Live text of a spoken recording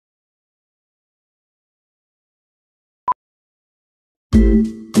Dear,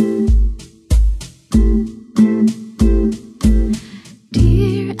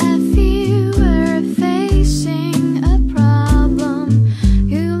 if you were facing a problem,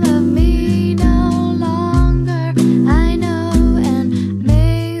 you love me no longer, I know, and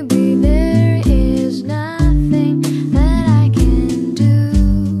maybe there is nothing that I can do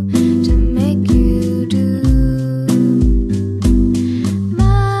to make you do.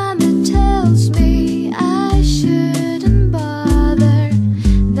 Mama tells me I shouldn't bother,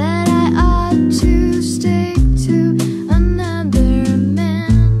 that I ought to stick to another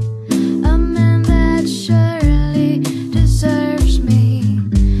man, a man that surely deserves me,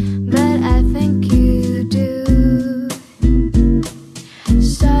 but I think you do.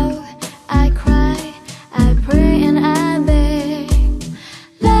 So I cry, I pray and I beg,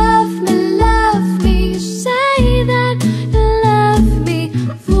 love me, say that you love me,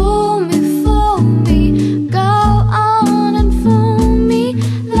 fool me, go on and fool me,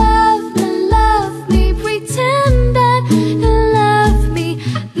 love me, pretend that you love me,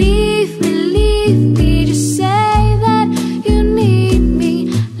 leave me, just say that you need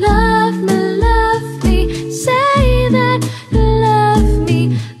me, love me, say that you love me,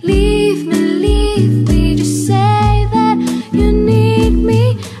 leave me, just say that you need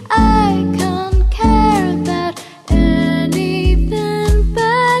me. I can't care about anything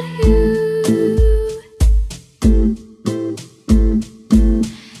but you.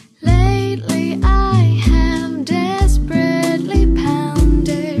 Lately I have desperately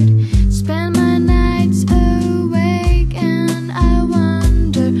pounded, spent my nights awake, and I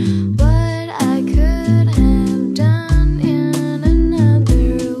wonder what I could have done in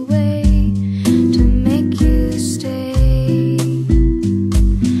another way to make you stay.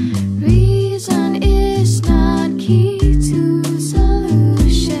 Reason is not key to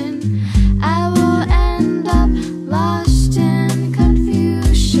solution. I will end up lost in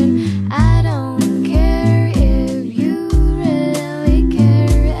confusion. I don't care if you really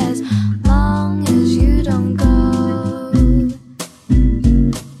care, as long as you don't go.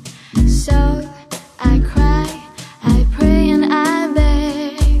 So I cry, I pray and I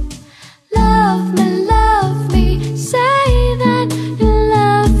beg, love me, say that you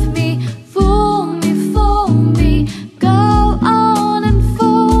love me, fool me, go on and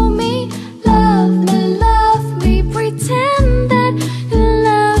fool me, love me, pretend that you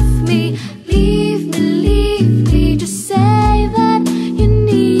love me, leave me, just say that you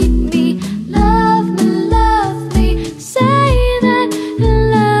need me, love me, say that you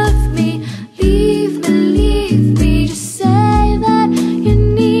love me, leave me, just say that you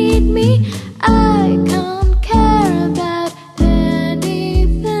need me. I can't care about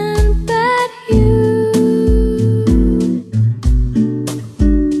anything but you.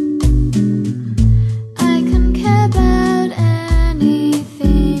 I can't care about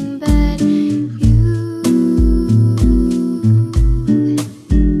anything but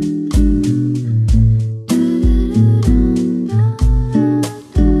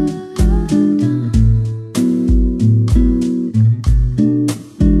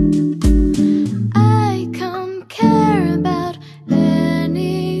I can't care about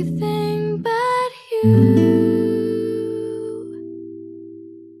anything but you.